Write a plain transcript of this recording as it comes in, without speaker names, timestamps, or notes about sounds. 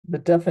the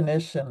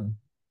definition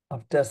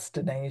of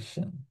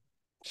destination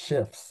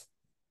shifts.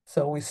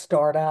 So we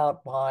start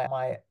out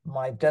by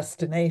my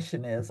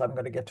destination is I'm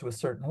going to get to a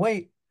certain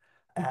weight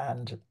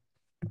and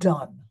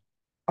done,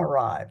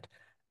 arrived.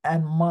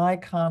 And my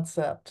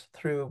concept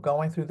through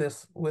going through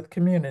this with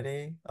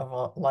community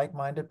of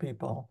like-minded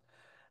people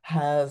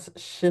has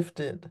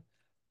shifted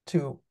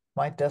to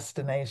my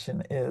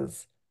destination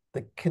is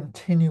the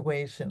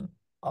continuation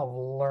of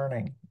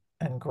learning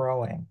and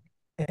growing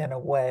in a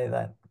way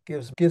that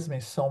gives me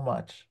so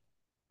much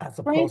as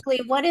opposed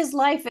Frankly, what is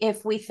life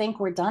if we think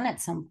we're done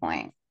at some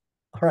point?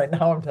 to, right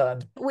now I'm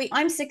done.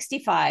 I'm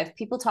 65.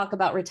 People talk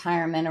about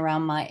retirement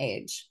around my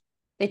age.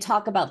 They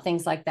talk about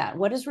things like that.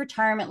 What does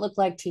retirement look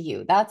like to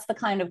you? That's the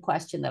kind of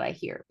question that I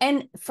hear.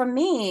 And for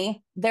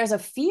me, there's a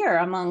fear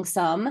among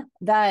some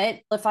that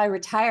if I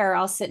retire,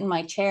 I'll sit in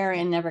my chair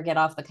and never get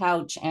off the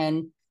couch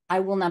and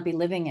I will not be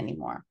living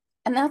anymore.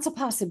 And that's a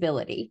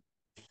possibility.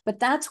 But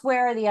that's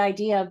where the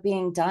idea of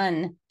being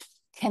done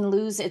can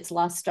lose its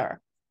luster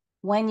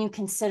when you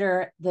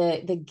consider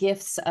the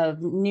gifts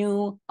of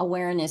new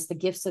awareness, the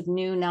gifts of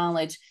new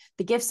knowledge,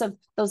 the gifts of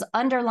those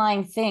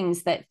underlying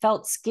things that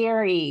felt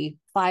scary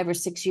 5 or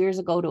 6 years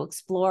ago to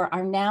explore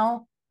are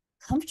now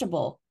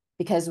comfortable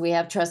because we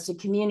have trusted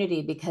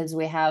community, because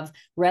we have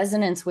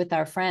resonance with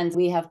our friends,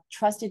 we have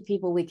trusted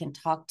people we can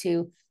talk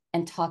to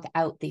and talk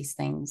out these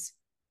things.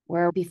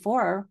 Where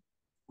before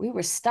we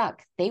were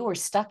stuck, they were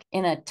stuck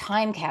in a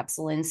time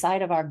capsule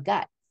inside of our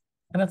gut.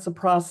 And it's a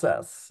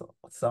process,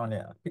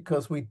 Sonia,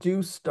 because we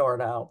do start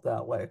out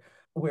that way.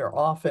 We're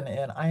often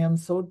in, I am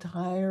so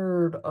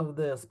tired of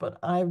this, but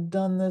I've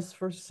done this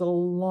for so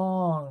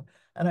long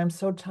and I'm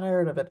so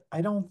tired of it.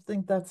 I don't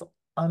think that's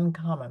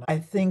uncommon. I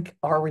think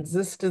our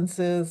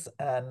resistances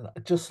and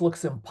it just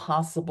looks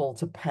impossible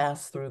to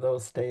pass through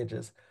those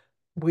stages.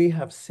 We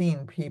have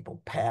seen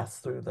people pass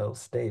through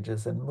those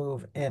stages and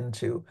move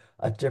into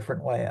a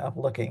different way of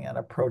looking and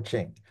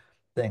approaching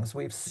things.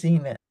 We've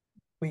seen it.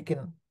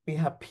 We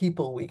have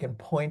people we can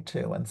point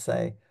to and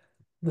say,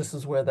 this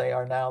is where they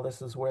are now,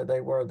 this is where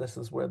they were, this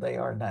is where they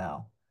are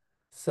now.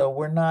 So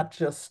we're not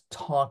just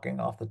talking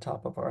off the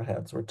top of our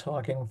heads. We're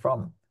talking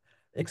from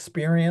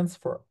experience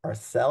for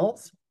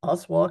ourselves,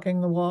 us walking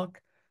the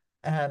walk,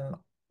 and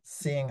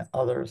seeing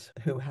others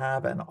who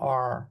have and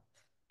are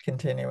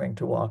continuing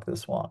to walk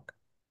this walk.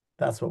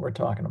 That's what we're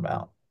talking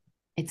about.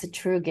 It's a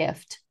true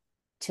gift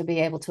to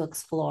be able to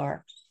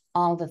explore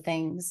all the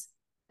things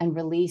and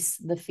release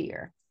the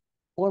fear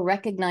or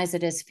recognize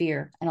it as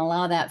fear and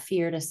allow that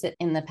fear to sit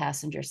in the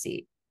passenger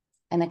seat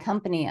and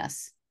accompany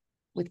us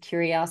with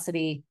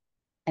curiosity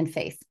and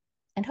faith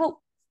and hope.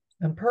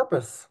 And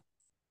purpose,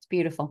 It's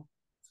beautiful.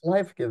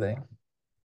 life-giving.